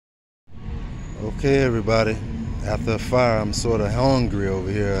Okay, everybody, after a fire, I'm sort of hungry over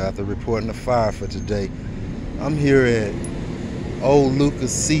here after reporting a fire for today. I'm here at Old Lucus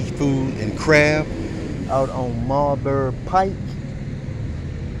Seafood and Crab out on Marlboro Pike.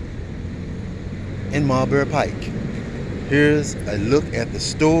 In Marlboro Pike. Here's a look at the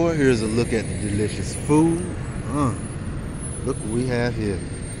store. Here's a look at the delicious food. Look what we have here.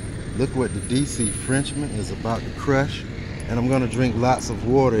 Look what the DC Frenchman is about to crush. And I'm gonna drink lots of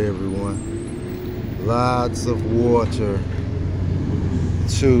water, everyone. Lots of water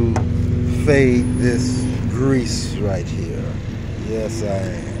to fade this grease right here. Yes, I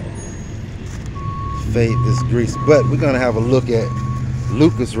am. Fade this grease. But we're gonna have a look at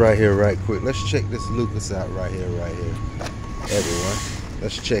Lucus right here right quick. Let's check this Lucus out right here, everyone.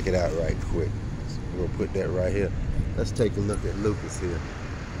 Let's check it out right quick. We'll put that right here. Let's take a look at Lucus here.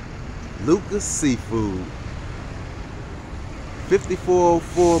 Lucus Seafood,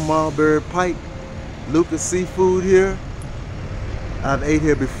 5404 Marlboro Pike. Lucus Seafood here. I've ate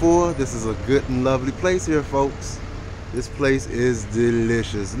here before. This is a good and lovely place here, folks. This place is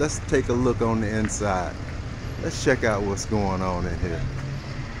delicious. Let's take a look on the inside. Let's check out what's going on in here.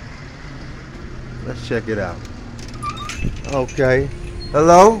 Let's check it out. Okay.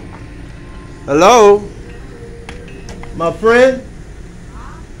 Hello? Hello? My friend?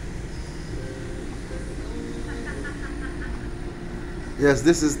 Yes,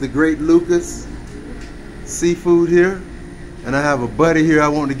 this is the great Lucus Seafood here. And I have a buddy here I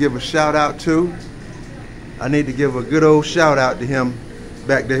want to give a shout out to. I need to give a good old shout out to him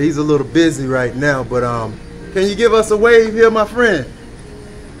back there. He's a little busy right now, but can you give us a wave here, my friend?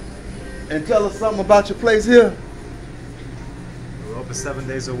 And tell us something about your place here. We're open 7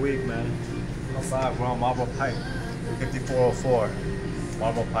 days a week, man. We're on Marlboro Pike, 5404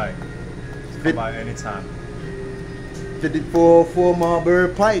 Marlboro Pike. Come by anytime. 5404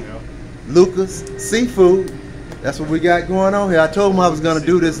 Marlboro Pike. Yep. Lucus Seafood. That's what we got going on here. I told him I was going to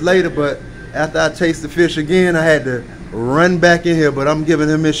do this later, but after I taste the fish again, I had to run back in here. But I'm giving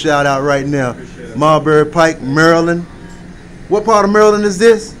him his shout out right now. Marlboro Pike, Maryland. What part of Maryland is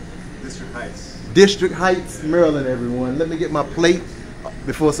this? District Heights. District Heights, Maryland, everyone. Let me get my plate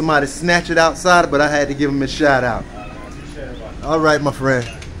before somebody snatch it outside, but I had to give him his shout out. All right, my friend.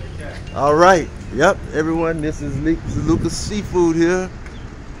 All right. Yep, everyone, this is Lucus Seafood here.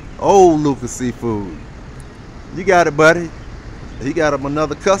 Old Lucus Seafood. You got it, buddy. He got him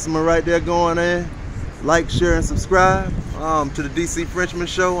another customer right there going in. Like, share, and subscribe to the DC Frenchman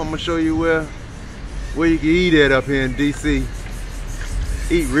Show. I'm gonna show you where you can eat at up here in DC.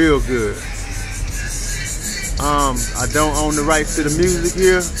 Eat real good. I don't own the rights to the music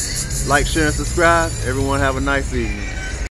here. Like, share, and subscribe. Everyone have a nice evening.